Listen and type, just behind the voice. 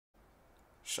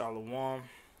Shalom.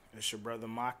 It's your brother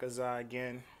Makaza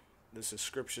again. This is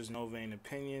Scriptures, No Vain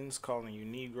Opinions, calling you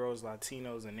Negroes,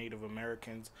 Latinos, and Native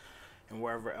Americans, and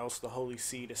wherever else the Holy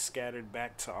Seed is scattered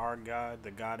back to our God,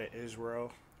 the God of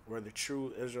Israel, where the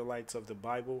true Israelites of the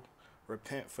Bible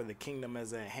repent, for the kingdom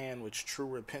is at hand, which true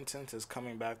repentance is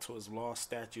coming back to his law,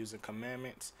 statutes, and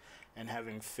commandments, and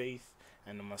having faith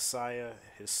in the Messiah,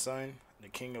 his Son, the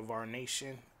King of our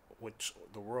nation, which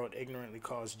the world ignorantly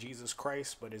calls Jesus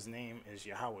Christ, but his name is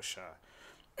Yahushua.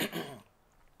 All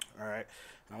right.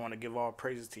 And I want to give all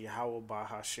praises to Yahweh by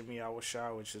Hashem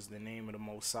Yahushua, which is the name of the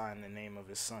Most High and the name of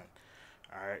his Son.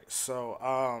 All right. So,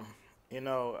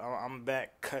 I'm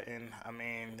back cutting. I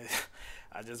mean,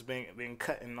 I just been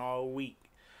cutting all week,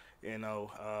 you know.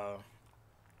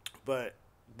 But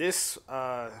this,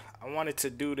 I wanted to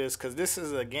do this because this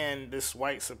is, again, this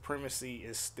white supremacy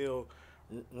is still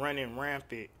running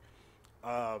rampant,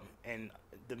 and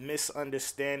the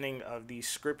misunderstanding of these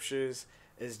scriptures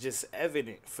is just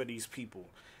evident for these people.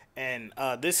 And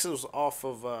this was off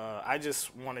of. I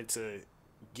just wanted to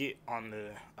get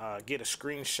a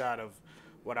screenshot of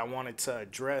what I wanted to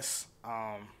address.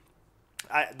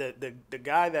 The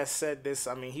guy that said this,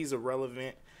 I mean, he's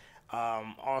irrelevant.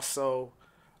 Also,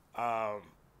 um,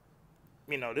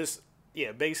 this,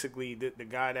 yeah, basically the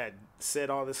guy that said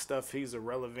all this stuff, he's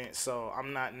irrelevant. So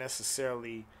I'm not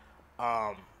necessarily.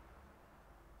 Um,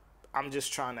 I'm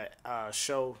just trying to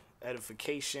show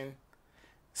edification.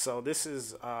 So this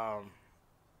is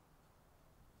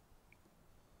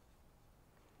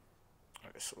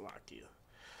Salakia.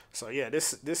 So yeah,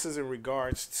 this is in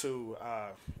regards to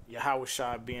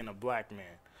Yahushua being a black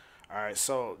man. All right,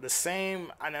 so the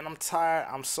same, and I'm tired.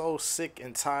 I'm so sick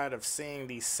and tired of seeing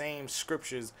these same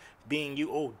scriptures being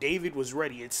you. Oh, David was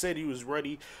ready. It said he was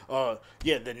ready.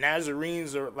 Yeah, the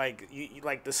Nazarenes are like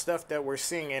like the stuff that we're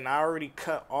seeing, and I already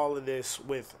cut all of this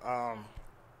with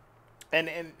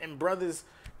and brothers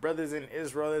in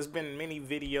Israel. There's been many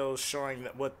videos showing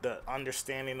that what the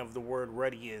understanding of the word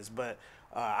ready is, but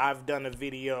I've done a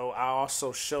video. I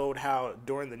also showed how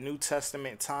during the New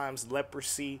Testament times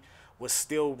leprosy was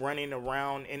still running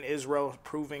around in Israel,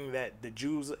 proving that the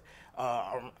Jews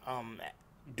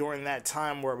during that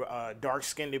time were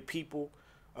dark-skinned people.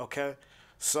 Okay,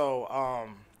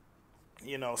 so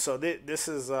so this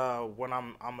is what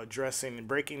I'm addressing and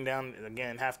breaking down.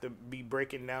 Again, have to be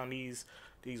breaking down these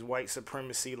white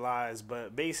supremacy lies.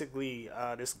 But basically,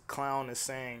 this clown is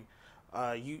saying,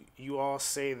 you all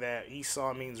say that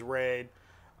Esau means red,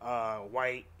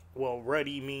 white. Well,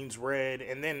 ruddy means red,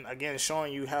 and then again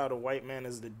showing you how the white man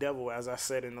is the devil, as I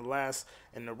said in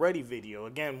the ruddy video.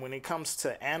 Again, when it comes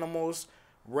to animals,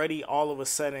 ruddy all of a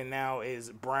sudden now is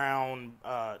brown,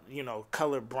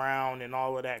 color brown and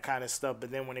all of that kind of stuff.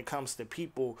 But then when it comes to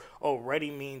people, oh,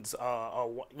 ruddy means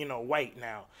white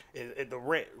now. The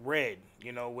red,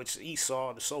 which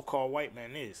Esau, the so-called white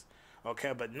man, is.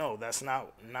 Okay, but no, that's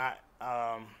not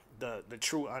the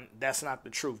true. That's not the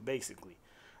truth, basically.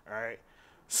 All right.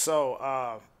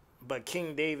 So, but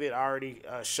King David already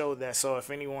showed that. So if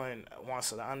anyone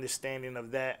wants an understanding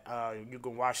of that, you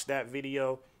can watch that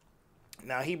video.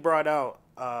 Now he brought out,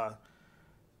 the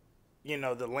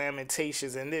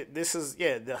Lamentations, and this is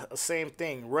the same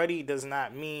thing. Ruddy does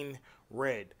not mean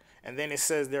red, and then it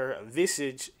says their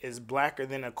visage is blacker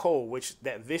than a coal, which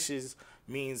that visage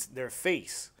means their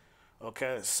face.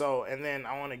 Okay, so and then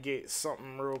I want to get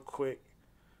something real quick.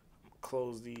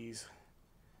 Close these.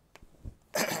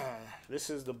 This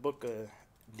is the book of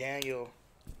Daniel,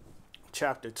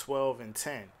 chapter 12 and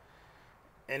 10.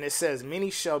 And it says, many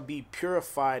shall be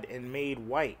purified and made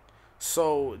white.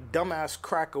 So dumbass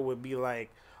cracker would be like,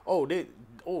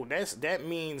 that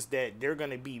means that they're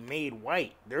going to be made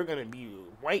white. They're going to be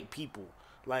white people,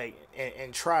 like,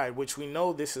 and tried, which we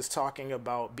know this is talking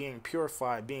about being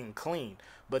purified, being clean.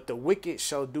 But the wicked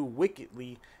shall do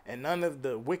wickedly, and none of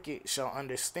the wicked shall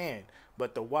understand,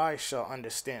 but the wise shall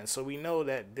understand. So we know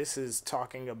that this is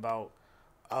talking about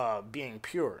being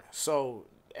pure. So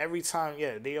every time,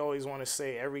 they always want to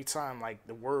say every time like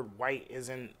the word white is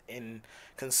in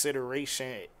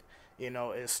consideration,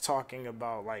 it's talking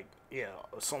about like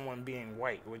someone being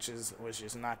white, which is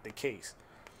not the case.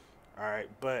 All right,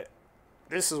 but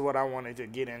this is what I wanted to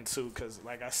get into because,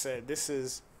 like I said, this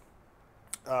is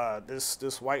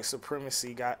this white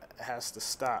supremacy has to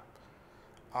stop.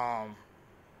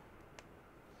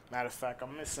 Matter of fact,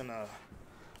 I'm missing a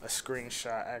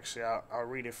screenshot. Actually, I'll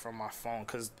read it from my phone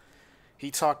because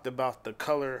he talked about the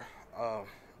color of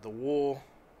the wool.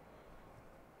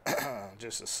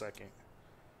 Just a second.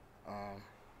 Um,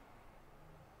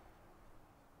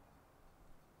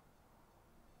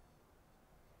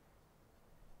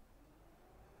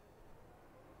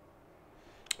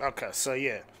 Okay, so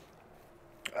yeah,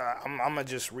 I'm gonna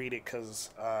just read it because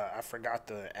I forgot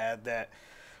to add that.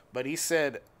 But he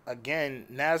said again,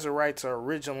 Nazarites are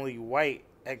originally white,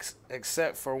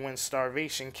 except for when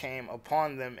starvation came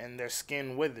upon them and their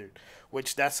skin withered,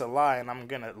 which that's a lie. And I'm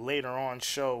gonna later on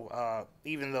show,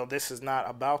 even though this is not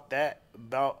about that,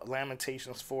 about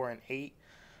Lamentations 4 and 8.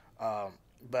 Um,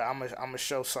 but I'm gonna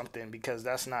show something because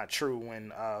that's not true.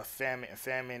 When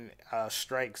famine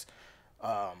strikes,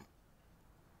 um,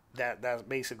 that's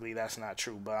basically that's not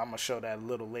true. But I'm gonna show that a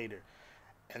little later.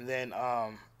 And then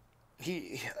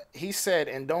he said,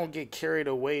 and don't get carried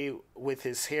away with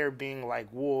his hair being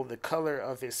like wool. The color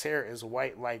of his hair is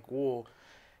white like wool.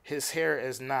 His hair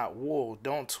is not wool.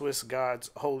 Don't twist God's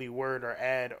holy word or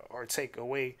add or take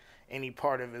away any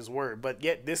part of his word. But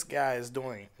yet this guy is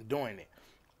doing it.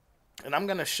 And I'm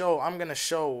gonna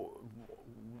show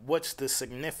what's the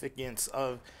significance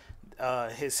of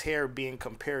his hair being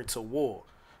compared to wool.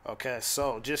 Okay,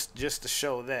 so just to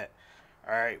show that.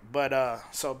 All right, but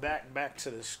so back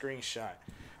to the screenshot.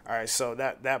 All right, so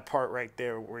that part right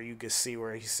there where you could see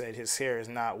where he said his hair is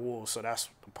not wool. So that's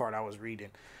the part I was reading.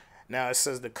 Now it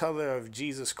says the color of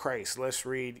Jesus Christ. Let's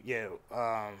read. Yeah,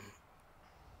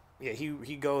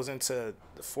 he goes into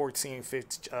the 14,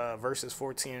 15, verses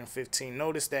 14 and 15.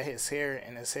 Notice that his hair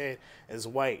and his head is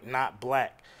white, not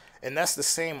black. And that's the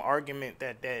same argument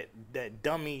that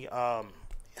dummy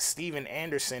Steven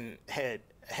Anderson had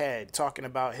talking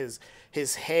about his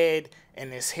head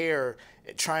and his hair,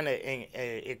 trying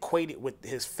to equate it with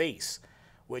his face,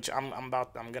 which I'm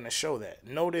gonna show that.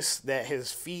 Notice that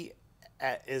his feet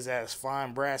is as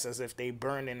fine brass as if they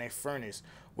burned in a furnace,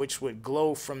 which would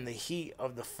glow from the heat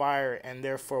of the fire and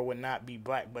therefore would not be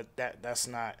black. But that's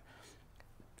not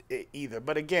it either.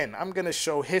 But again, I'm gonna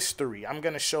show history. I'm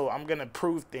gonna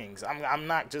prove things. I'm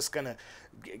not just gonna.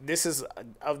 This is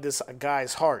of this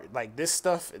guy's heart. Like this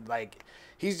stuff. Like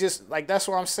he's just like, that's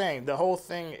what I'm saying. The whole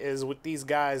thing is with these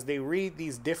guys. They read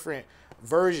these different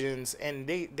versions and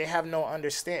they have no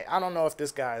understand. I don't know if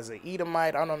this guy is an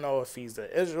Edomite. I don't know if he's an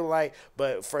Israelite.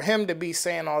 But for him to be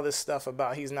saying all this stuff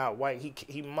about he's not white,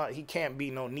 he can't be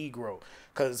no Negro.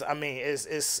 Because I mean,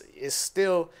 it's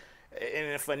still. And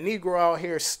if a Negro out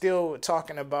here is still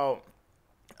talking about,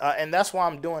 and that's why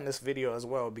I'm doing this video as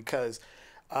well, because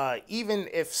even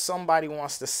if somebody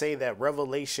wants to say that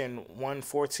Revelation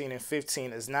 1:14 and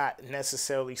 15 is not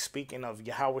necessarily speaking of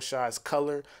Yahweh's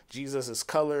color, Jesus's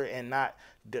color, and not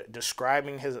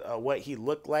describing his what he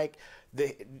looked like,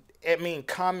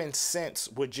 common sense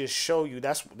would just show you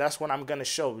that's what I'm gonna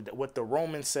show, what the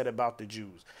Romans said about the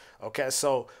Jews. Okay,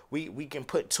 so we can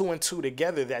put two and two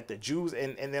together, that the Jews,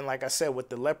 and then like I said with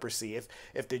the leprosy,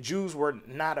 if the Jews were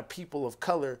not a people of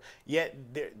color, yet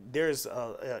there's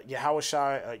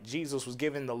Yahweh Jesus was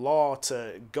given the law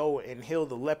to go and heal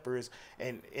the lepers,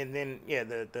 and then yeah,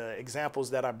 the examples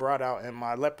that I brought out in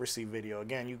my leprosy video,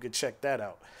 again you could check that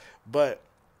out. But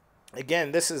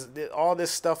again, this is all this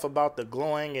stuff about the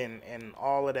glowing and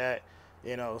all of that,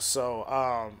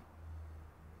 so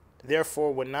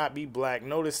therefore would not be black.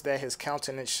 Notice that his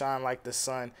countenance shine like the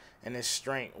sun, and his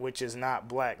strength, which is not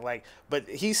black. But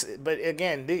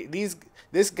again,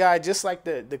 this guy, just like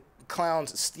the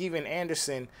clowns Steven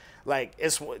Anderson, like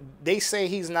they say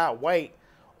he's not white,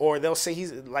 or they'll say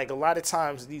he's like, a lot of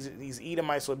times these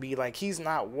Edomites will be like, he's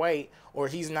not white or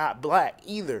he's not black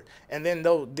either, and then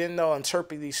they'll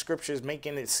interpret these scriptures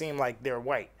making it seem like they're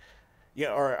white,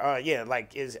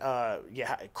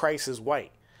 Christ is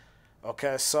white.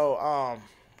 Okay, so all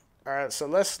right, so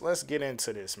let's get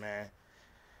into this, man.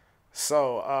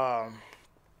 So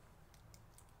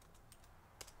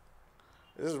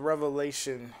this is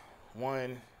Revelation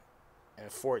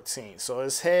 1:14. So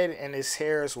his head and his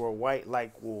hairs were white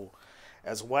like wool,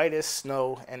 as white as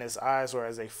snow, and his eyes were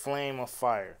as a flame of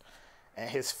fire,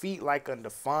 and his feet like unto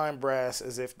fine brass,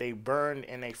 as if they burned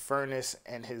in a furnace,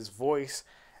 and his voice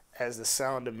as the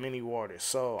sound of many waters.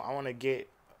 So I want to get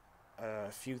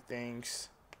a few things,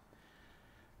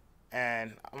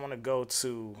 and I want to go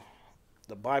to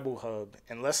the Bible Hub,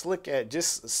 and let's look at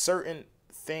just certain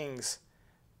things,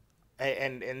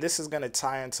 and this is going to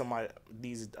tie into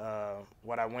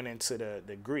what I went into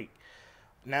the Greek.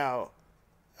 Now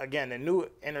again, the New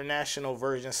International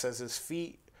Version says his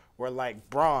feet were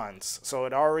like bronze, so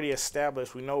it already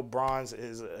established, we know bronze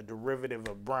is a derivative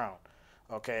of brown.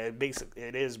 Okay,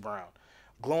 it is brown,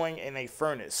 glowing in a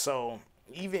furnace. So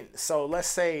let's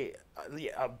say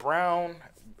a brown,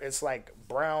 it's like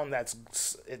brown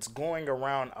it's going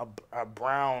around a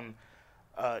brown,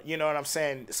 you know what I'm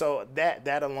saying? So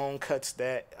that alone cuts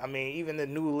that. I mean, even the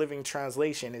New Living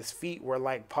Translation, his feet were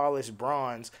like polished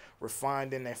bronze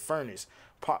refined in a furnace.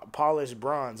 polished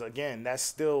bronze. Again, that's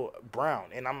still brown,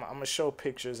 and I'm gonna show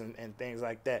pictures and things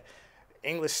like that.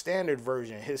 English Standard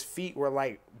Version, his feet were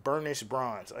like burnished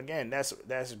bronze. Again, that's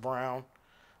brown.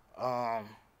 Um,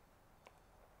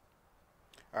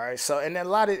 all right, so and a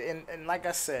lot of and like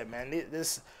I said, man,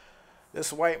 this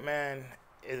white man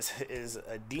is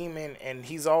a demon, and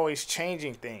he's always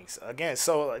changing things. Again,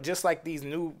 so just like these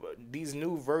new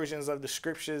versions of the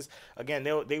scriptures, again,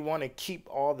 they want to keep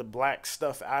all the black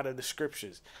stuff out of the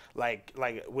scriptures. Like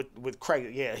with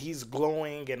Christ, yeah, he's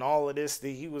glowing and all of this.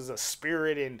 He was a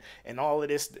spirit and all of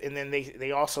this, and then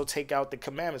they also take out the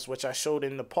commandments, which I showed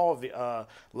in the Paul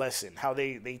lesson, how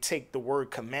they take the word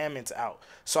commandments out.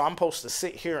 So I'm supposed to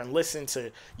sit here and listen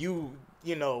to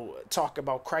talk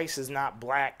about Christ is not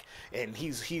black, and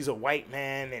he's a white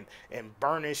man, and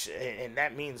burnished, and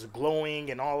that means glowing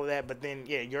and all of that. But then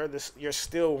yeah, you're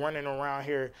still running around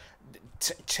here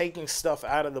taking stuff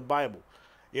out of the Bible.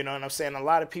 You know what I'm saying? A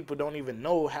lot of people don't even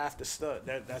know half the stuff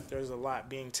that there's a lot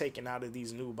being taken out of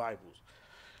these new Bibles.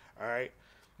 All right,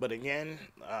 but again,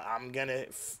 I'm gonna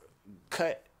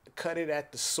cut it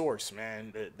at the source,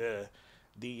 man.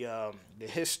 The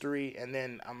history, and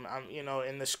then I'm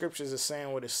and the scriptures are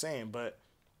saying what it's saying. But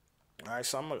all right,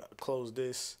 so I'm gonna close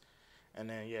this, and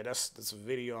then yeah, that's a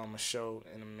video I'm gonna show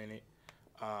in a minute.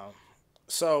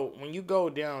 So when you go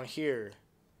down here,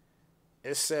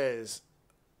 it says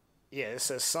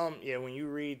when you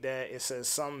read that, it says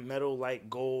some metal like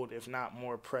gold, if not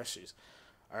more precious.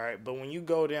 All right, but when you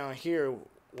go down here,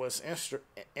 what's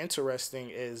interesting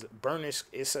is burnished.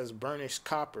 It says burnished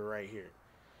copper right here.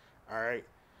 All right,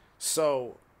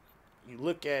 so you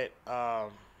look at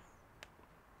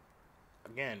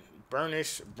again,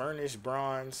 burnished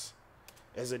bronze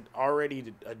is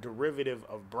already a derivative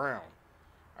of brown.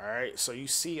 All right, so you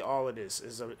see all of this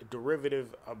is a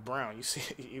derivative of brown. You see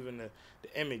even the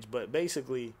image, but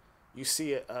basically you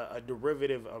see a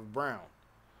derivative of brown.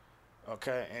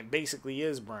 Okay, and basically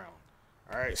is brown.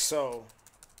 All right, so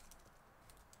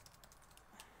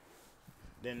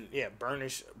then yeah,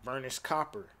 burnished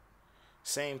copper.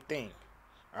 Same thing.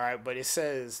 All right, but it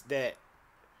says that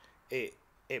it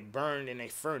burned in a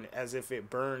furnace, as if it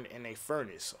burned in a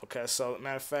furnace. Okay, so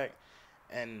matter of fact,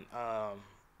 and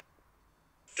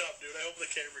Dude, I hope the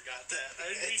camera got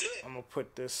that. I'm gonna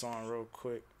put this on real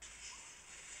quick.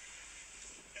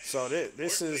 So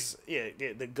this is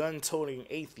the gun-toting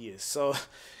atheist. So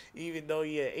even though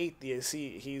you're an atheist,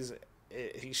 he's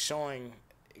showing,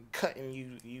 cutting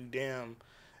you damn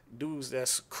dudes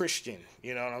that's Christian,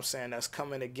 you know what I'm saying, that's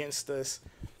coming against us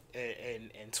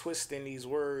and twisting these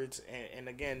words, and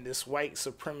again, this white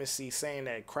supremacy, saying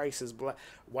that Christ is black,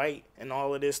 white, and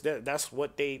all of this, that's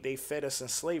what they fed us in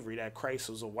slavery, that Christ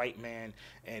was a white man,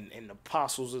 and the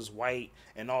apostles is white,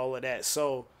 and all of that.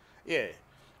 So yeah,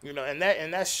 and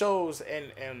that shows,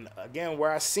 and again,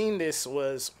 where I seen this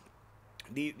was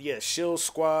Shield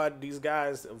Squad, these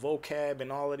guys, Vocab, and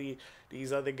all of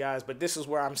these other guys. But this is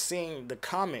where I'm seeing the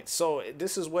comments. So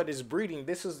this is what is breeding.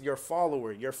 This is your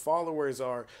follower. Your followers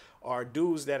are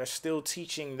dudes that are still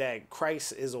teaching that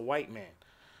Christ is a white man.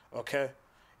 Okay?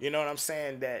 You know what I'm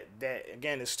saying? That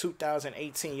again, it's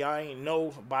 2018. Y'all ain't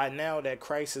know by now that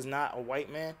Christ is not a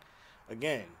white man.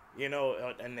 Again, in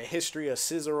the history of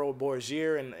Cicero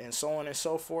Borgia and so on and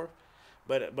so forth.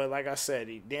 But like I said,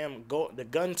 the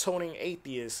gun-toting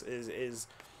atheist is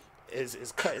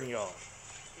cutting y'all.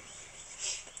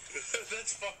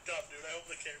 That's fucked up, dude. I hope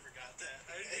the camera got that.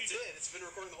 It did. It's been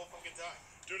recording the whole fucking time.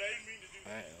 Dude, I didn't mean to do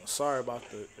that. I'm sorry about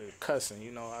the cussing.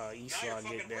 You know how Esau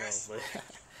get down, but yeah,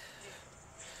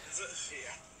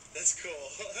 that's cool.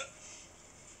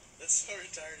 That's so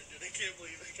retarded, dude. I can't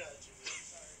believe I got you.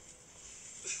 Sorry.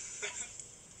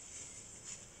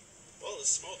 Well, it's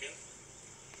smoking.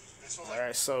 All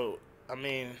right, so I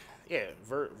mean, yeah,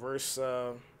 verse.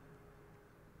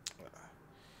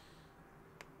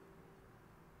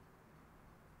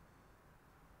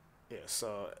 Yeah,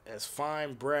 so as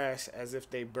fine brass as if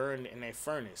they burned in a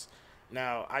furnace.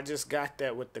 Now I just got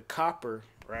that with the copper,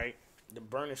 right? The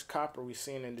burnished copper we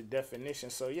seen in the definition.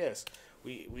 So yes,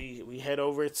 we head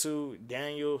over to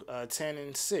Daniel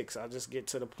 10:6. I'll just get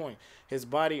to the point. His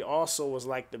body also was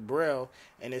like the braille,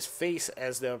 and his face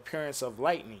as the appearance of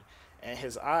lightning, and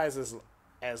his eyes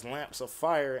as lamps of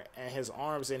fire, and his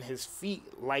arms and his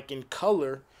feet like in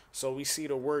color. So we see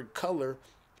the word color,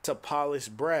 to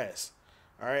polished brass.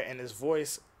 All right, and his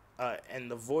voice,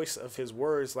 and the voice of his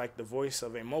words like the voice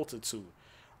of a multitude.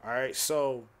 All right,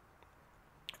 so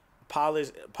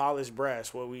polished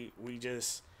brass. What we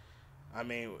just, I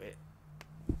mean,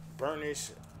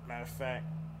 burnished. Matter of fact,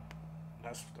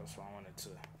 that's why I wanted to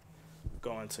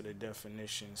go into the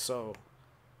definition. So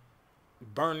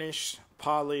burnished,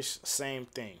 polished, same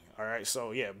thing. All right,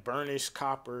 so yeah, burnished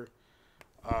copper,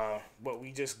 what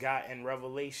we just got in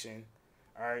Revelation.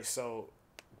 All right, so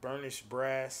burnished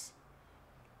brass.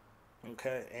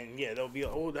 Okay, and yeah, they'll be,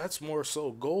 oh, that's more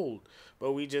so gold,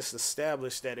 but we just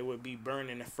established that it would be burned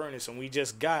in the furnace, and we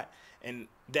just got in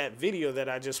that video that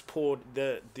I just pulled,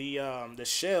 the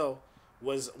shell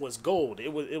was gold.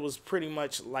 It was pretty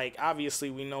much like,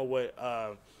 obviously we know what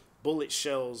bullet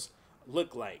shells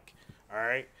look like. All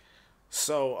right,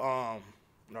 so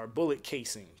or bullet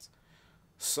casings.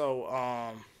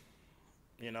 So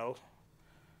you know,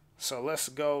 so let's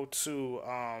go to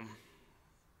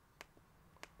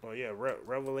well, yeah,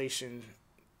 Revelation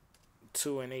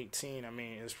 2:18. I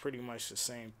mean, it's pretty much the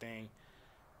same thing.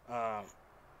 Uh,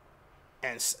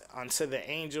 and unto the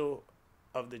angel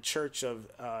of the church of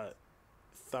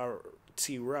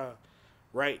Thyatira,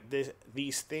 write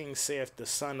these things saith the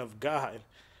Son of God,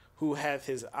 who hath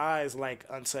his eyes like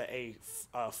unto a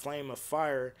flame of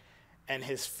fire, and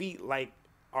his feet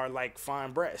are like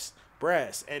fine brass,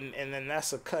 and then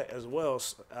that's a cut as well.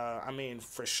 I mean,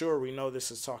 for sure we know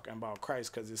this is talking about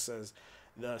Christ, because it says,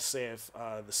 "Thus saith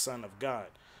the Son of God."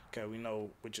 Okay, we know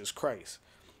which is Christ.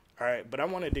 All right, but I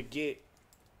wanted to get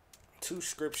two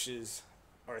scriptures,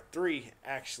 or three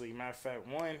actually. Matter of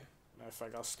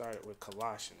fact, I'll start it with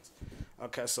Colossians.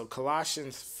 Okay, so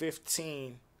Colossians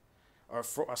 15. I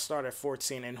start at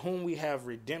 14. In whom we have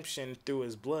redemption through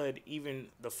his blood, even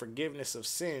the forgiveness of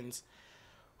sins,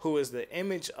 who is the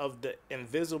image of the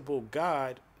invisible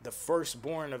God, the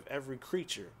firstborn of every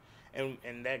creature. And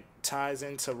that ties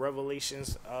into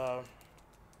Revelations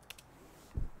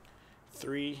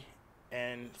 3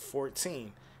 and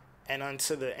 14. And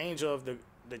unto the angel of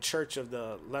the church of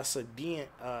the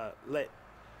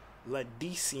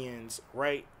Laodiceans,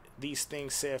 write these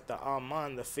things saith the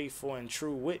Amen, the faithful and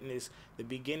true witness, the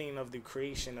beginning of the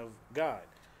creation of God.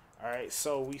 All right,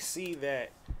 so we see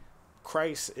that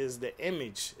Christ is the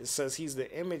image. It says he's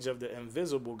the image of the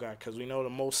invisible God, because we know the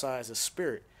Most High is a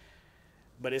spirit.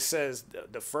 But it says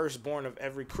the firstborn of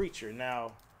every creature.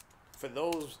 Now, for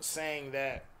those saying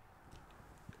that,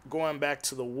 going back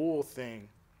to the wool thing,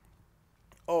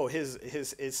 oh,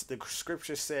 it's the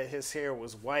scripture said his hair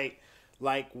was white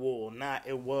like wool. Not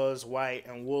it was white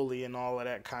and woolly and all of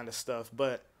that kind of stuff.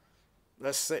 But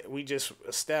let's say we just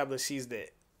established he's the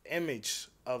image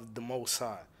of the Most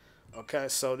High. Okay,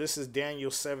 so this is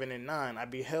Daniel 7 and 9. I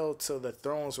beheld till the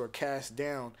thrones were cast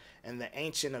down, and the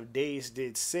Ancient of Days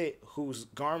did sit, whose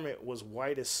garment was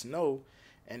white as snow,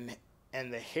 and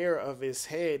the hair of his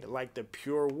head like the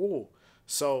pure wool.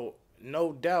 So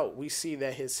no doubt we see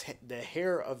that the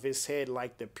hair of his head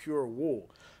like the pure wool.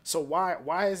 So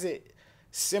why is it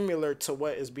similar to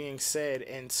what is being said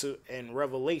in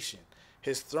Revelation?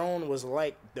 His throne was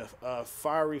like the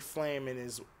fiery flame, and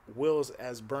his wheels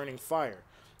as burning fire.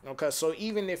 Okay, so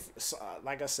even if,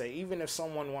 like I say, even if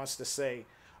someone wants to say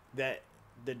that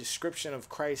the description of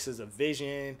Christ is a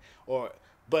vision,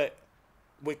 but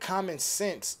with common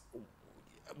sense,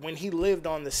 when he lived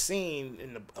on the scene,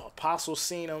 and the apostles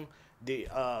seen him,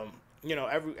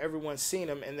 everyone's seen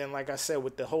him, and then like I said,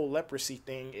 with the whole leprosy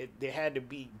thing, they had to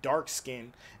be dark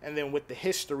skinned, and then with the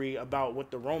history about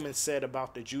what the Romans said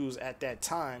about the Jews at that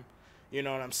time, you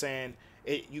know what I'm saying?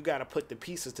 You got to put the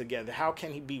pieces together. How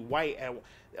can he be white?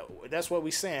 That's what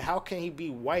we're saying. How can he be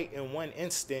white in one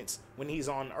instance when he's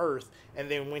on Earth,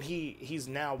 and then when he's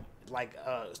now like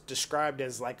described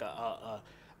as like a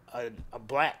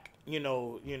black,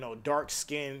 dark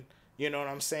skin, you know what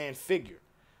I'm saying, figure?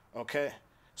 Okay,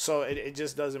 so it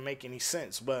just doesn't make any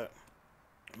sense. But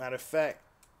matter of fact,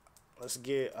 let's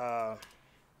get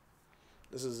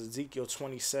this is Ezekiel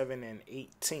 27 and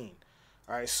 18.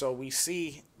 All right, so we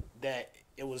see that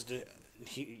it was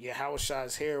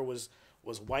Yahushua's hair was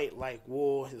white like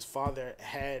wool. His father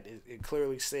had it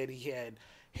clearly said he had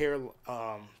hair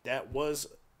that was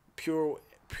pure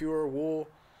wool.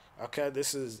 Okay,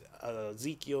 this is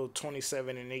Ezekiel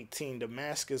 27 and 18.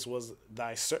 Damascus was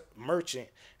thy merchant,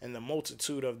 and the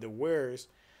multitude of the wares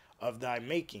of thy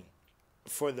making,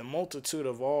 for the multitude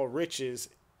of all riches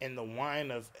in the wine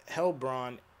of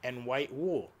Helbron and white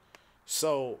wool.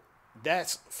 So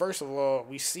that's, first of all,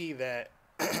 we see that.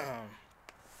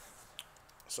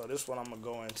 So this one I'm gonna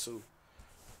go into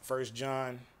 1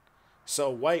 John. So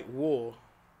white wool,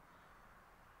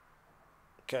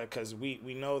 okay, because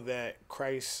we know that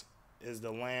Christ is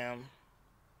the Lamb,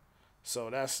 so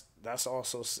that's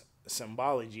also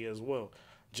symbology as well.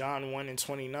 John 1 and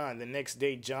 29. The next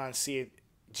day John seeth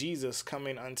Jesus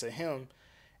coming unto him,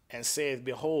 and saith,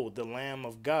 Behold, the Lamb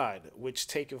of God, which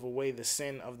taketh away the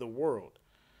sin of the world.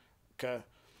 Okay,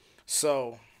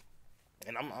 so,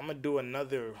 and I'm gonna do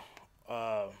another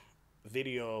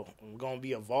video going to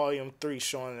be a volume 3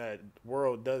 showing that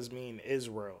world does mean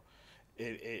Israel.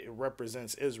 It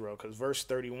represents Israel, because verse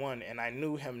 31, and I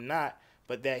knew him not,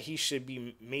 but that he should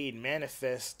be made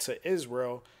manifest to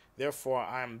Israel. Therefore,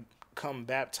 I'm come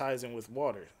baptizing with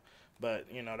water. But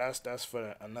that's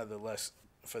for another lesson,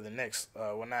 for the next.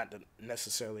 Well, not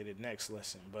necessarily the next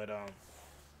lesson, but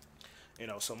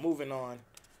So moving on.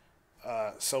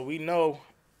 So we know,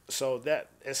 so that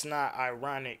it's not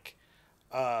ironic,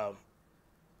 and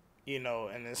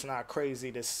it's not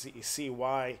crazy to see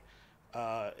why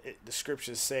the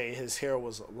scriptures say his hair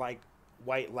was like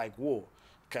white like wool,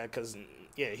 because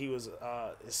he was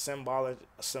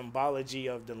symbology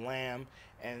of the Lamb,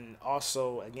 and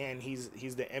also again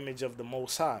he's the image of the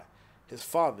Most High, his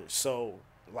father. So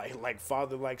like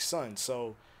father like son.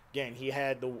 So again, he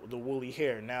had the woolly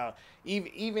hair. Now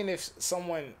even if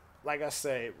someone, like I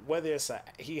said, whether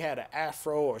he had an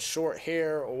afro or short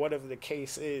hair or whatever the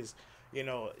case is,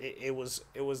 it was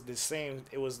the same.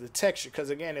 It was the texture, because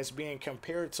again, it's being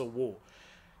compared to wool.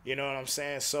 You know what I'm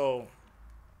saying? So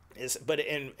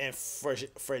and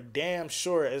for damn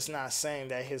sure, it's not saying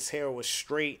that his hair was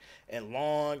straight and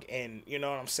long and you know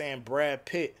what I'm saying, Brad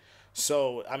Pitt.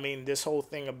 So I mean, this whole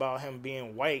thing about him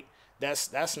being white,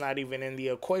 that's not even in the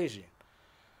equation.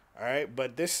 All right,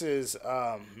 but this is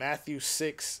Matthew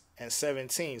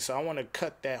 6:17. So I want to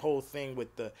cut that whole thing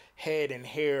with the head and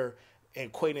hair,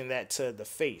 equating that to the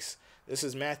face. This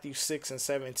is Matthew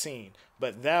 6:17.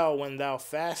 But thou, when thou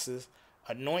fastest,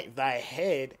 anoint thy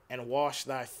head and wash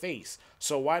thy face.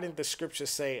 So why didn't the scripture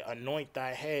say anoint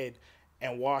thy head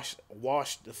and wash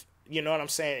the, you know what I'm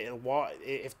saying?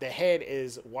 If the head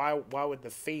is, why would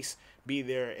the face be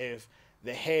there if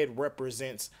the head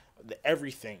represents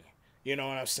everything? You know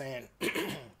what I'm saying?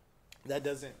 That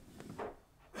doesn't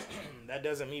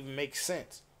even make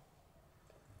sense.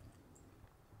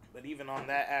 But even on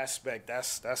that aspect,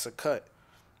 that's a cut.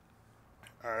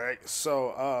 All right.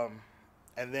 So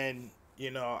and then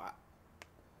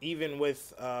even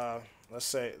with let's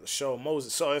say show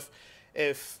Moses. So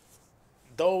if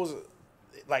those,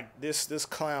 like this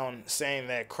clown saying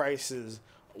that Christ is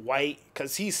white,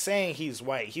 because he's saying he's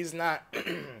white, he's not.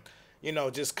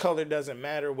 Just color doesn't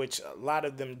matter, which a lot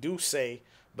of them do say,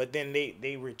 but then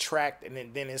they retract, and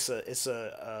then it's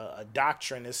a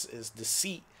doctrine, it's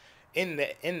deceit in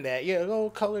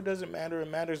that. Color doesn't matter, it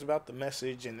matters about the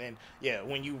message. And then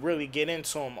when you really get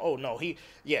into them,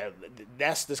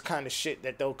 that's this kind of shit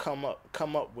that they'll come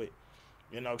up with.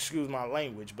 Excuse my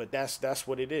language, but that's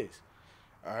what it is.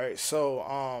 All right,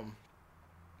 so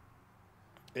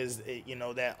is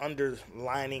that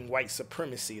underlining white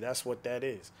supremacy? That's what that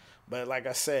is. But like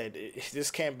I said,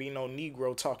 this can't be no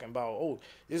Negro talking about,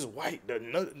 this white, the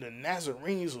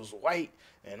Nazarenes was white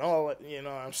and all that, you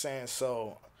know what I'm saying?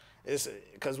 So it's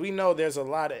because we know there's a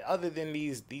lot of, other than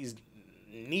these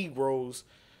Negroes,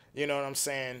 you know what I'm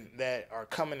saying, that are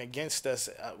coming against us.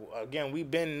 Again, we've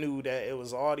been knew that it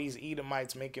was all these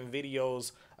Edomites making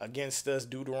videos against us,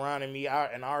 Deuteronomy,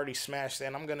 and I already smashed that.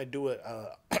 And I'm going to do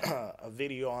a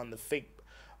video on the fake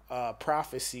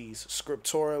prophecies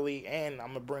scripturally, and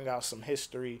I'm gonna bring out some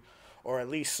history, or at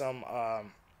least some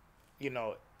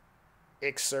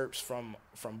excerpts from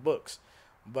books.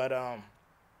 But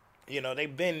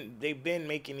they've been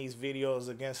making these videos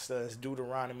against us.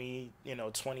 Deuteronomy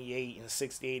 28 and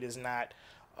 68 is not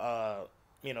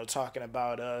talking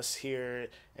about us here,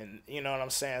 and you know what I'm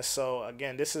saying. So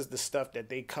again, this is the stuff that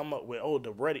they come up with.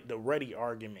 The ready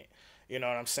argument, you know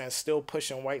what I'm saying, still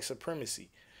pushing white supremacy.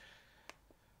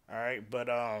 All right, but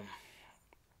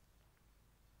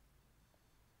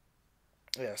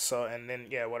so, and then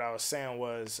what I was saying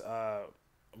was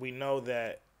we know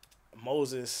that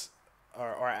Moses,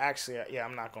 or actually,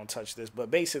 I'm not gonna touch this, but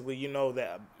basically,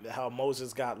 that how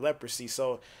Moses got leprosy.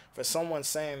 So for someone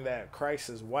saying that Christ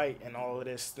is white and all of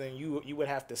this, then you would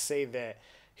have to say that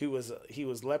he was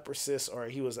leprous, or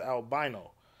he was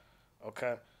albino.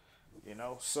 Okay,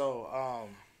 so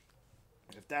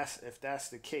if that's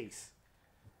the case,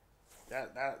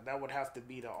 that would have to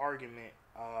be the argument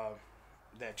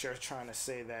that you're trying to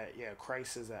say that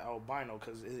Christ is an albino,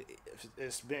 because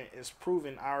it's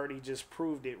proven. I already just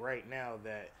proved it right now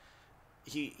that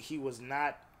he was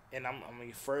not, and I'm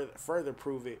gonna further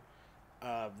prove it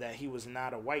that he was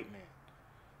not a white man.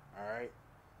 All right,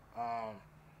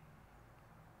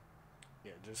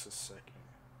 just a second.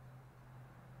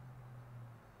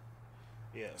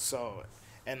 So.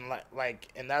 And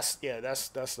and that's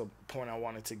the point I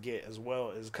wanted to get as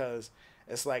well, is because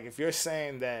it's like, if you're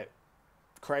saying that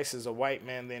Christ is a white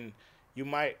man, then you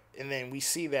might, and then we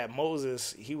see that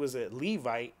Moses, he was a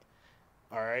Levite,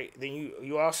 All right. Then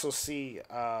you also see,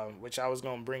 which I was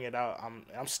gonna bring it out.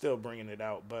 I'm still bringing it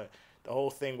out, but the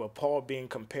whole thing with Paul being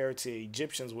compared to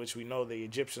Egyptians, which we know the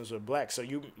Egyptians were black. So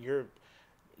you're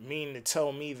mean to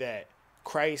tell me that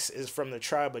Christ is from the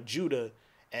tribe of Judah,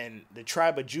 and the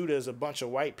tribe of Judah is a bunch of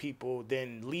white people.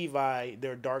 Then Levi,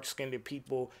 they're dark skinned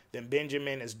people. Then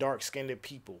Benjamin is dark skinned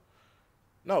people.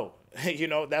 No,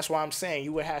 that's why I'm saying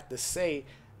you would have to say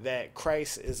that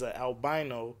Christ is an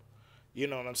albino. You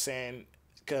know what I'm saying?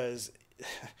 Because,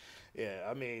 yeah,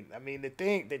 I mean the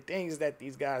things that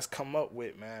these guys come up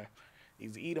with, man.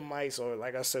 These Edomites, or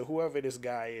like I said, whoever this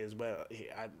guy is, but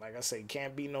like I said,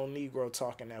 can't be no Negro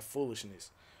talking that foolishness.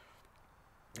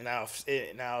 Now,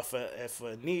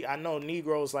 I know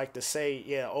Negroes like to say,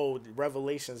 yeah,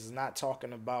 Revelations is not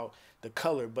talking about the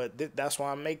color, but that's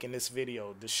why I'm making this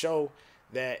video to show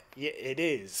that it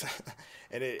is,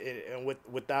 and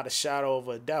without a shadow of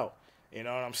a doubt. You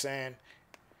know what I'm saying?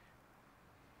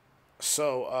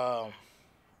 So,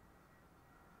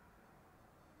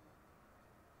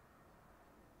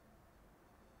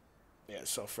 yeah.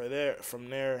 So from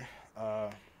there,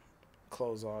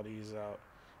 close all these out.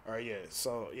 All right, yeah.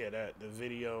 So yeah, that the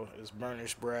video is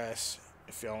Burnished Brass.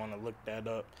 If y'all want to look that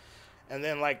up, and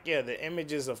then the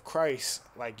images of Christ,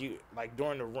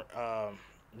 during the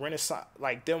Renaissance,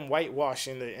 like them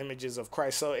whitewashing the images of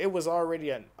Christ. So it was already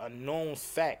a known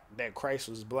fact that Christ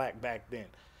was black back then.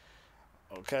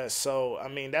 Okay, so I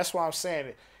mean that's why I'm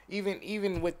saying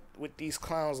even with these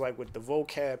clowns, like with the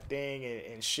vocab thing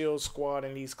and Shield Squad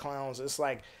and these clowns, it's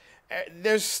like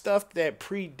there's stuff that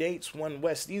predates One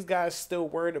West. These guys still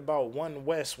worried about One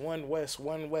West,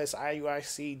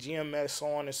 IUIC, GMS,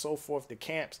 so on and so forth, the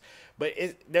camps. But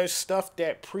there's stuff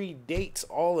that predates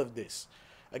all of this.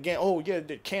 Again,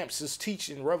 the camps is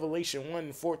teaching Revelation 1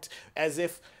 and 14 as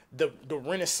if the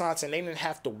Renaissance, and they didn't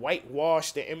have to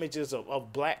whitewash the images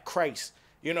of black Christ.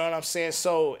 You know what I'm saying?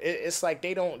 So it's like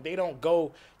they don't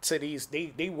go to these.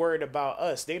 They worried about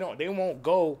us. They won't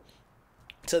go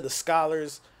to the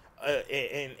scholars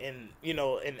in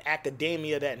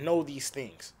academia that know these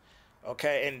things.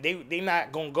 Okay, and they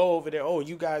not gonna go over there. Oh,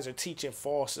 you guys are teaching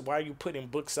false. Why are you putting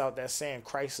books out that saying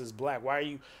Christ is black? Why are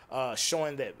you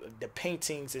showing the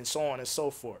paintings and so on and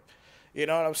so forth? You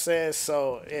know what I'm saying?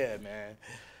 So yeah, man.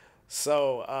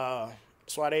 So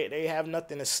that's why they have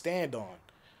nothing to stand on.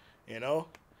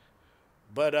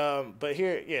 But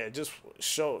here, yeah, just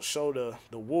show the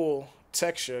wool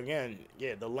texture again.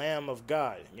 Yeah, the Lamb of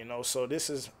God. So this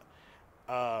is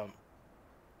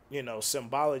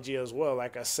symbology as well,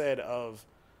 like I said, of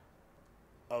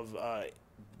the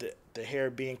hair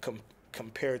being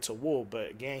compared to wool. But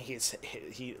again,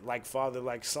 he like father,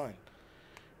 like son.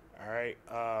 All right.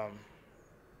 All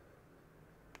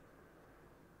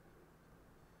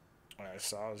right.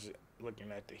 So I was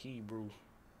looking at the Hebrew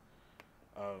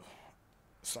of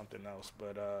something else,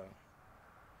 but all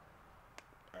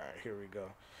right, here we go.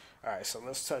 All right, so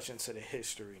let's touch into the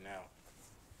history now.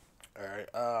 All right.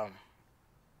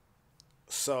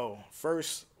 So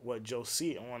first, I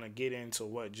want to get into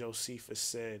what Josephus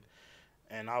said,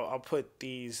 and I'll put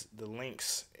the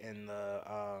links in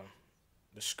the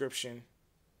description.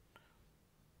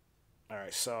 All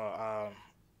right, so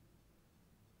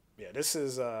yeah, this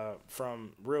is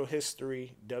from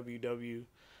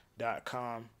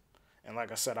realhistorywww.com, and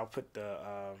like I said, I'll put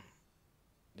the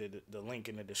link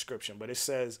in the description. But it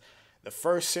says the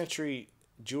first century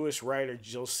Jewish writer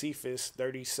Josephus,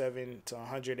 37 to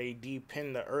 100 AD,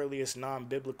 penned the earliest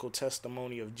non-biblical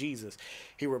testimony of Jesus.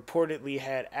 He reportedly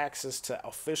had access to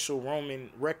official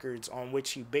Roman records on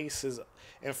which he based his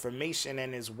information,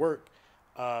 and his work,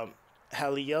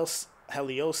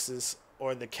 Heliosis,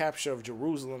 or the capture of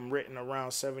Jerusalem, written around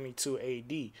 72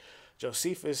 AD.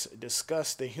 Josephus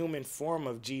discussed the human form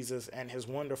of Jesus and his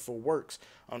wonderful works.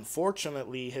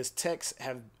 Unfortunately, his texts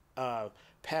have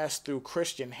passed through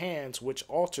Christian hands, which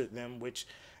altered them, which,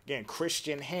 again,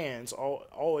 Christian hands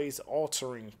always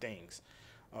altering things.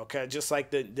 Okay, just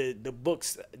like the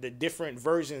books, the different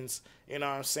versions, you know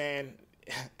what I'm saying?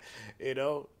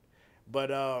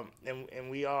 But and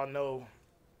we all know,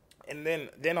 and then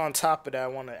on top of that, I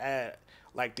want to add,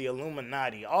 like, the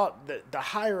Illuminati, all the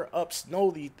higher ups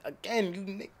know you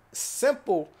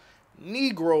simple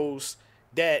Negroes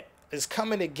that is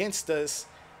coming against us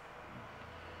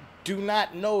do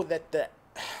not know that the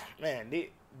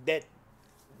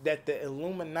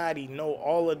Illuminati know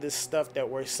all of this stuff that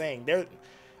we're saying. They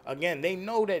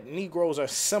know that Negroes are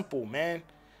simple, man.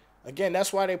 Again,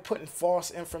 that's why they're putting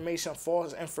false information,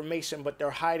 but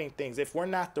they're hiding things. If we're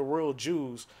not the real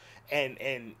Jews,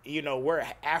 and you know we're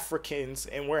Africans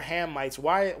and we're Hamites,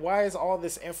 why is all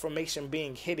this information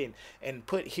being hidden and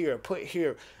put here,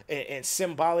 and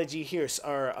symbology here,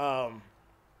 or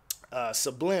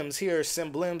sublims here,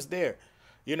 symbolims there?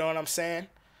 You know what I'm saying?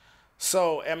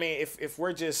 So I mean, if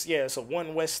we're just, yeah, it's a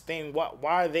one West thing. Why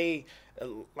are they,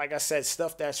 like I said,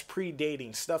 stuff that's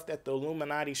predating, stuff that the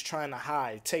Illuminati's trying to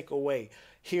hide, take away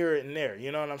here and there.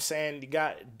 You know what I'm saying? You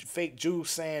got fake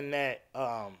Jews saying that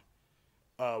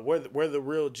we're the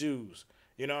real Jews.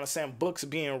 You know what I'm saying? Books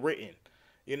being written.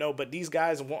 You know, but these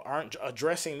guys aren't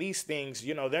addressing these things.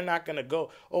 You know, they're not going to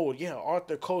go, oh, yeah,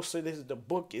 Arthur Koestler, the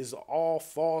book is all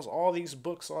false. All these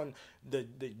books on the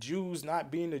Jews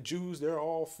not being the Jews, they're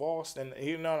all false. And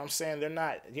you know what I'm saying? They're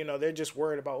not, you know, they're just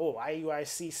worried about, oh,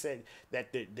 IUIC said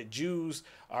that the Jews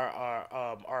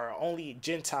are only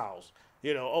Gentiles.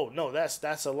 You know, oh, no,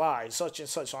 that's a lie, such and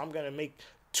such. So I'm going to make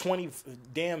 20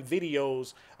 damn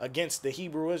videos against the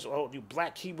Hebrew Israel, oh, you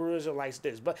black Hebrew Israelites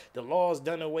this, but the law is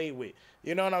done away with.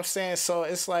 You know what I'm saying? So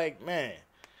it's like, man,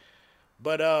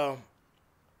 but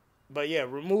yeah,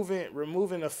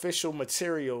 removing official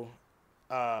material,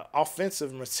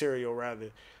 offensive material rather.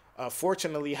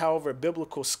 Fortunately, however,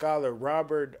 biblical scholar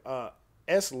Robert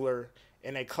Esler,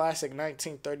 in a classic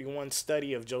 1931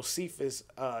 study of Josephus'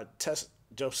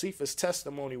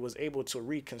 testimony, was able to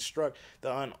reconstruct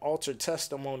the unaltered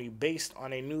testimony based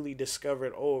on a newly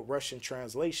discovered Old Russian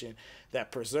translation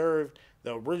that preserved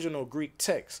the original Greek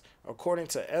text. According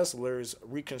to Esler's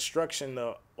reconstruction,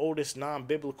 the oldest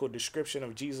non-biblical description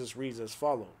of Jesus reads as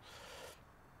follows.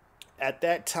 At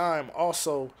that time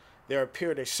also there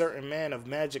appeared a certain man of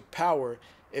magic power,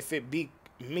 if it be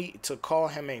meet to call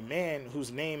him a man,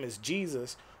 whose name is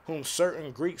Jesus, whom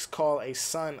certain Greeks call a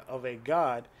son of a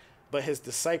god, but his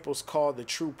disciples call the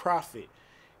true prophet.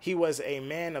 He was a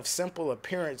man of simple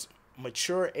appearance,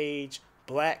 mature age,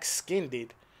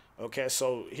 black-skinned. Okay,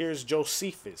 so here's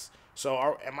Josephus.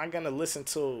 So am I going to listen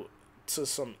to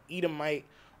some Edomite,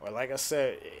 or like I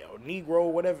said, a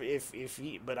Negro, whatever, if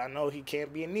he, but I know he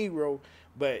can't be a Negro,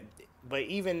 but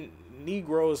even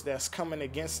Negroes that's coming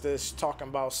against us, talking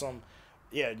about some,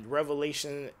 yeah,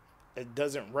 revelation, it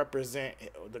doesn't represent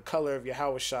the color of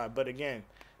Yahushua. But again,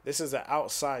 this is an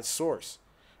outside source.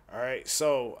 All right.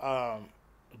 So,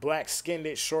 black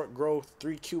skinned, short growth,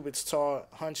 3 cubits tall,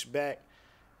 hunchback,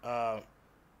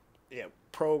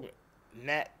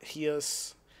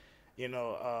 prognathous, you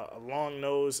know, a long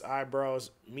nose,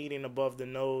 eyebrows meeting above the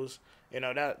nose. You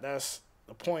know, that's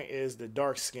the point, is the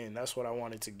dark skin. That's what I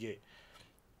wanted to get.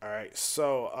 All right.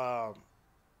 So,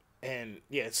 and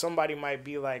yeah, somebody might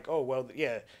be like, oh, well,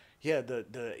 yeah,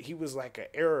 he was like an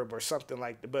Arab or something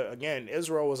like that. But again,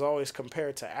 Israel was always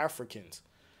compared to Africans.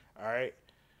 All right.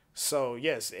 So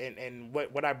yes, and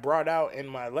what I brought out in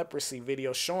my leprosy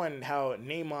video, showing how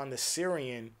Naaman the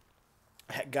Syrian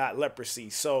got leprosy.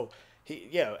 So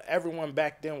everyone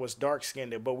back then was dark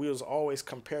skinned, but we was always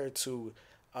compared to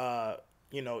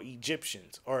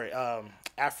Egyptians or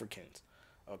Africans.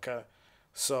 Okay.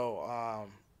 So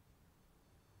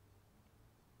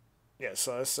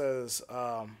so it says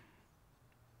y'all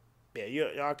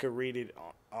could read it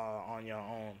on your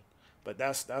own. But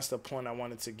that's the point I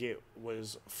wanted to get,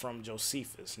 was from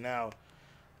Josephus. Now,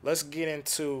 let's get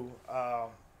into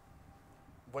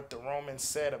what the Romans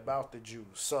said about the Jews.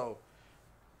 So,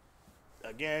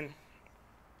 again,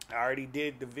 I already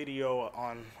did the video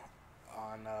on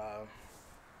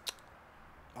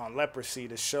leprosy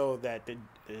to show that the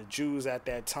Jews at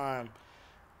that time,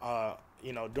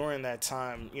 during that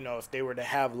time, if they were to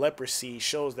have leprosy,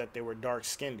 shows that they were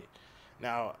dark-skinned.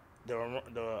 Now,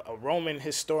 a Roman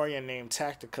historian named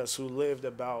Tacitus, who lived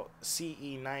about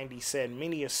CE 90, said,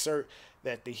 many assert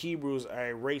that the Hebrews are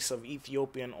a race of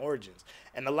Ethiopian origins.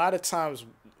 And a lot of times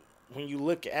when you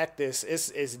look at this,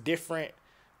 it's different.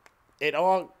 It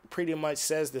all pretty much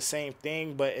says the same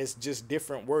thing, but it's just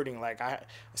different wording. Like I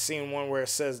seen one where it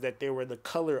says that they were the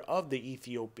color of the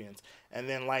Ethiopians. And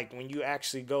then like when you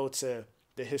actually go to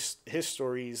the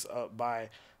histories by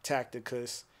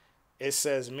Tacitus, it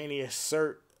says many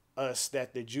assert us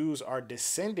that the Jews are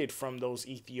descended from those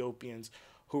Ethiopians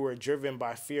who were driven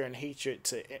by fear and hatred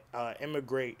to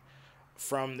immigrate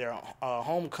from their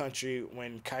home country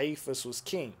when Caiaphas was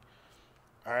king.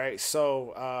 All right,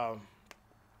 so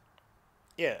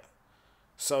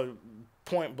so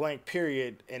point blank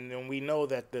period. And then we know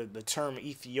that the term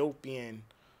Ethiopian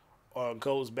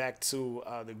goes back to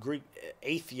the Greek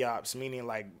Aethiops, meaning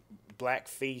like black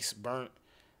face, burnt,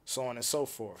 so on and so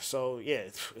forth. So yeah,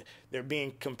 they're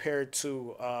being compared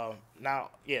to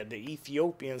now, yeah, the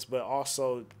Ethiopians, but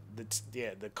also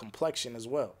the complexion as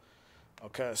well.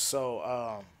 Okay,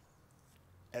 so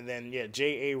and then yeah,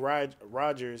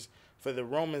 Rogers, for the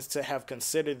Romans to have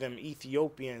considered them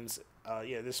Ethiopians.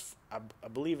 Yeah, this I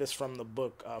believe it's from the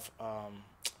book of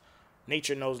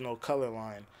Nature Knows No Color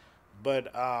Line,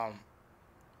 but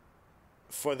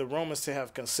for the Romans to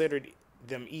have considered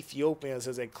them Ethiopians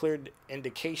as a clear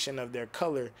indication of their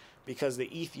color because the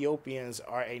Ethiopians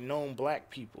are a known black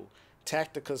people.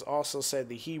 Tacitus also said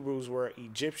the Hebrews were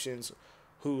Egyptians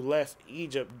who left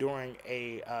Egypt during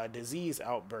a disease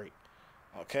outbreak.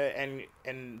 Okay,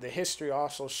 and the history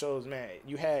also shows, man,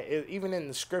 you had even in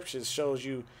the scriptures shows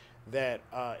you that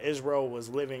Israel was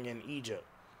living in Egypt.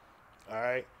 All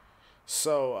right,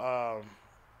 so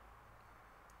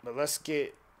but let's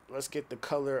get the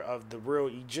color of the real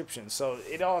Egyptians. So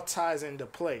it all ties into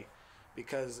play,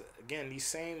 because again, these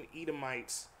same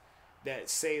Edomites that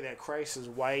say that Christ is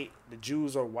white, the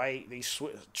Jews are white, they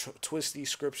twist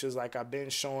these scriptures like I've been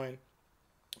showing,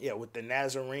 yeah, with the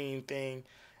Nazarene thing,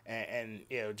 and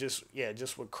just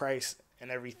with Christ and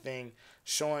everything,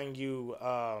 showing you.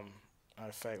 Matter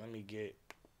of fact, let me get.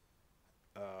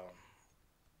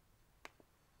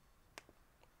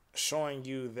 Showing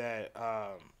you that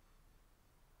hold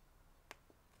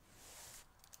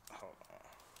on.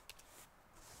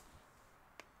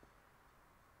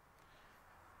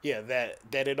 Yeah, that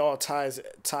it all ties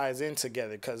in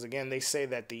together, because again they say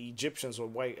that the Egyptians were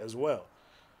white as well.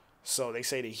 So they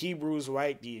say the Hebrews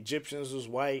white, the Egyptians was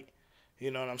white,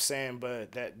 you know what I'm saying,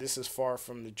 but that this is far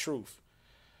from the truth.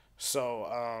 So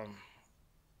all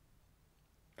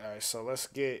right, so let's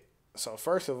get, so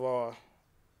first of all,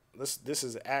 this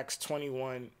is Acts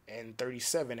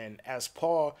 21:37. And as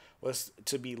Paul was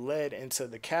to be led into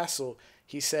the castle,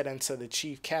 he said unto the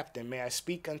chief captain, May I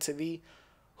speak unto thee?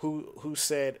 Who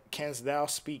said, Canst thou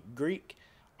speak Greek?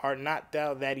 Art not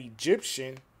thou that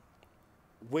Egyptian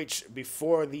which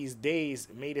before these days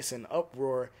made us an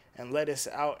uproar and led us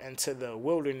out into the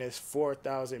wilderness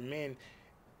 4,000 men,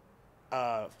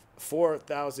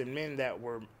 4,000 men that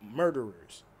were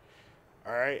murderers?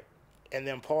 All right. And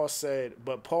then Paul said,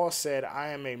 I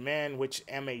am a man which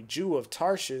am a Jew of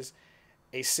Tarshish,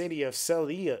 a city of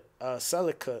Cilicia, a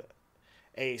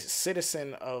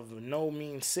citizen of no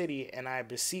mean city, and I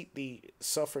beseech thee,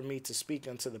 suffer me to speak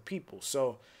unto the people.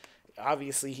 So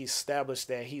obviously he established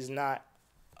that he's not,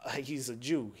 he's a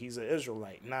Jew, he's an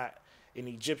Israelite, not an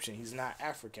Egyptian, he's not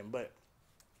African. But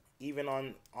even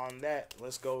on that,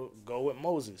 let's go with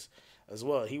Moses as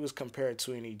well. He was compared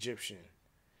to an Egyptian.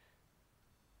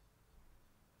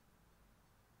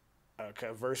 Okay,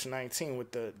 verse 19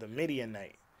 with the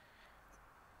Midianite.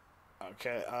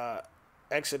 Okay,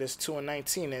 Exodus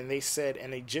 2:19, and they said,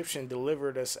 an Egyptian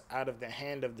delivered us out of the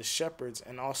hand of the shepherds,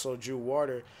 and also drew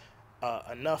water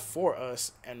enough for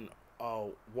us, and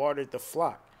watered the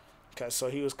flock. Okay,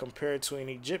 so he was compared to an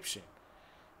Egyptian.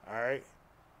 All right,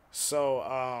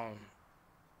 so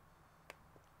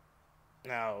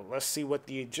now let's see what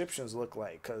the Egyptians look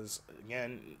like, because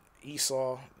again,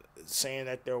 Esau saying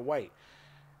that they're white.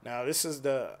 Now this is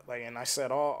and I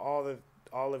said all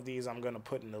of these I'm gonna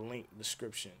put in the link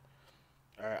description.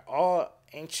 All right, all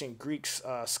ancient Greek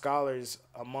scholars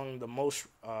among the most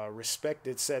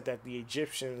respected said that the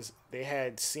Egyptians they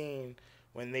had seen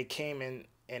when they came in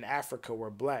Africa were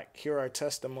black. Here are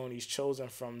testimonies chosen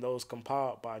from those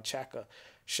compiled by Shaka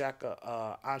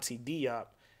Anti Diop,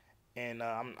 and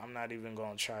I'm not even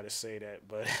gonna try to say that,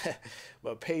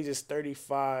 but pages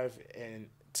 35 and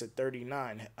to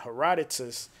 39.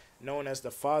 Herodotus, known as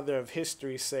the father of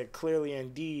history, said clearly,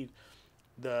 indeed,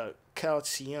 the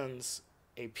Chaldeans,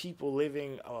 a people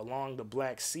living along the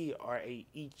Black Sea, are a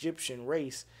Egyptian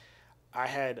race. I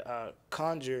had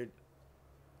conjectured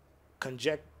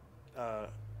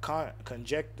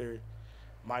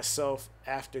myself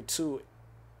after two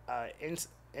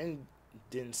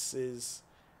instances.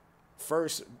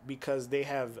 First, because they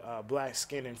have black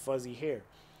skin and fuzzy hair.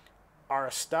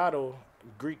 Aristotle,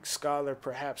 Greek scholar,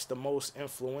 perhaps the most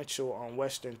influential on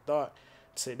Western thought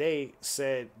today,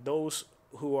 said those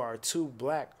who are too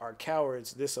black are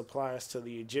cowards. This applies to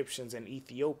the Egyptians and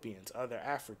Ethiopians, other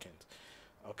Africans.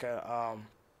 Okay, I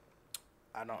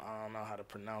don't know how to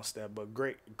pronounce that, but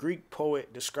Greek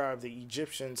poet described the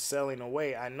Egyptians sailing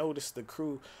away. I noticed the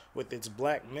crew with its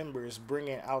black members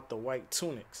bringing out the white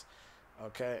tunics.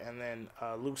 Okay, and then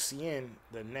Lucien,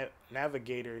 the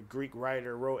navigator, Greek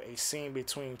writer, wrote a scene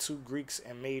between two Greeks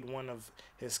and made one of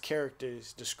his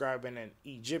characters describing an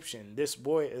Egyptian. This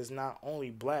boy is not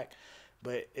only black,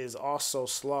 but is also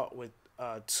slot with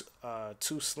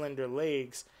two slender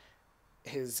legs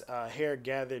his hair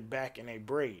gathered back in a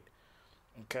braid.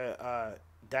 Okay,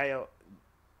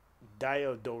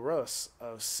 Diodorus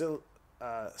of Silcal,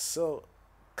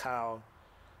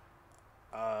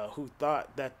 who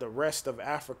thought that the rest of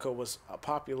Africa was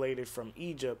populated from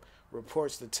Egypt,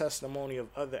 reports the testimony of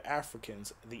other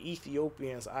Africans. The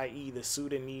Ethiopians, i.e., the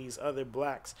Sudanese, other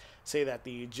blacks, say that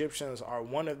the Egyptians are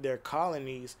one of their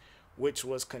colonies, which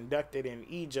was conducted in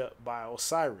Egypt by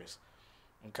Osiris.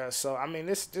 Okay, so I mean,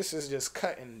 this is just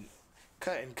cutting,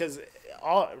 because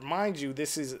all mind you,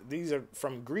 these are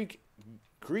from Greek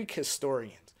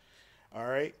historians. All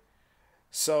right,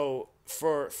 so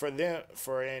for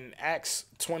in Acts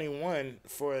 21,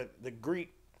 for the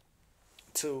Greek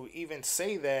to even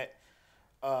say that,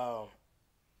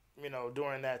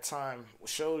 during that time,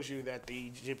 shows you that the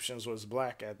Egyptians was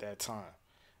black at that time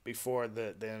before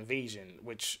the invasion,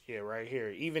 which, yeah, right here.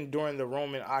 Even during the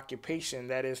Roman occupation,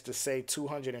 that is to say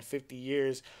 250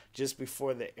 years just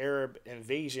before the Arab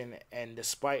invasion, and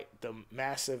despite the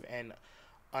massive and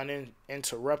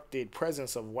uninterrupted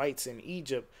presence of whites in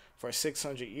Egypt for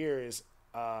 600 years,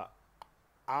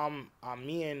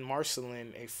 Ammian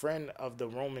Marcelin, a friend of the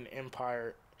Roman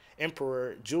Emperor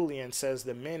Julian, says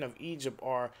the men of Egypt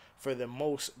are for the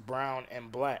most brown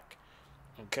and black.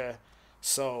 Okay,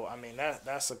 so I mean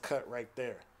that's a cut right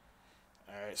there.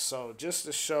 All right, so just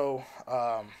to show,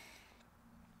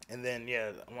 and then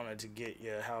yeah, I wanted to get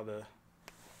how the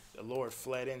Lord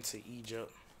fled into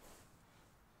Egypt.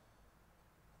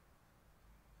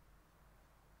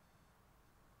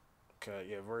 Okay,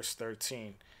 yeah, verse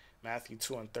 13. Matthew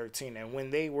 2 and 13. And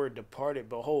when they were departed,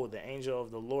 behold, the angel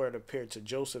of the Lord appeared to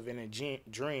Joseph in a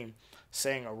dream,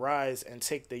 saying, Arise and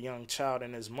take the young child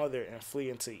and his mother and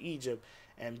flee into Egypt,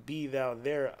 and be thou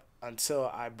there until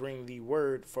I bring thee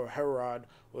word, for Herod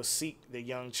will seek the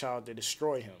young child to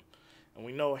destroy him. And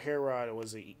we know Herod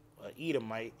was a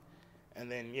Edomite.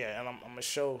 And then, yeah, and I'm going to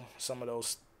show some of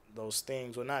those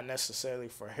things. Well, not necessarily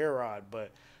for Herod,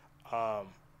 but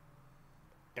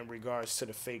in regards to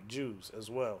the fake Jews as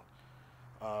well.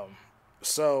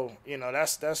 So,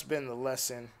 that's been the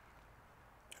lesson.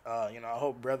 I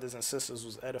hope brothers and sisters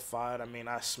was edified. I mean,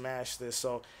 I smashed this.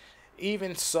 So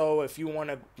even so, if you want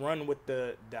to run with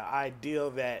the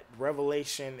ideal that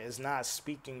Revelation is not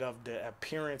speaking of the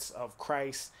appearance of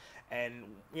Christ, and,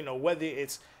 whether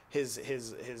it's his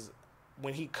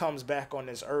when he comes back on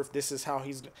this earth, this is how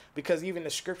he's, because even the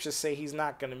scriptures say he's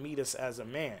not going to meet us as a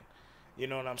man. You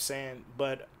know what I'm saying?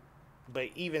 But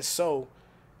even so,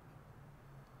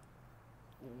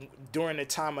 during the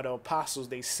time of the apostles,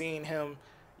 they seen him.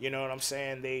 You know what I'm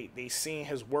saying? They seen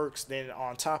his works. Then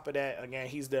on top of that, again,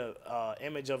 he's the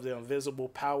image of the invisible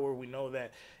power. We know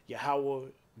that Yahweh,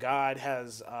 God,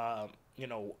 has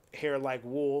hair like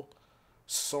wool,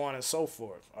 so on and so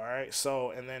forth. All right. So,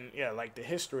 and then like the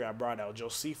history I brought out,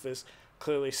 Josephus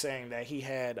clearly saying that he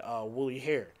had woolly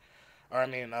hair. Or I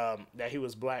mean, that he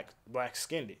was black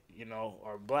skinned,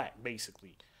 or black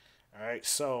basically. All right,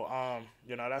 so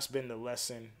that's been the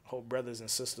lesson. Hope brothers and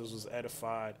sisters was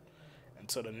edified.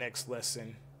 Until the next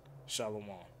lesson, shalom.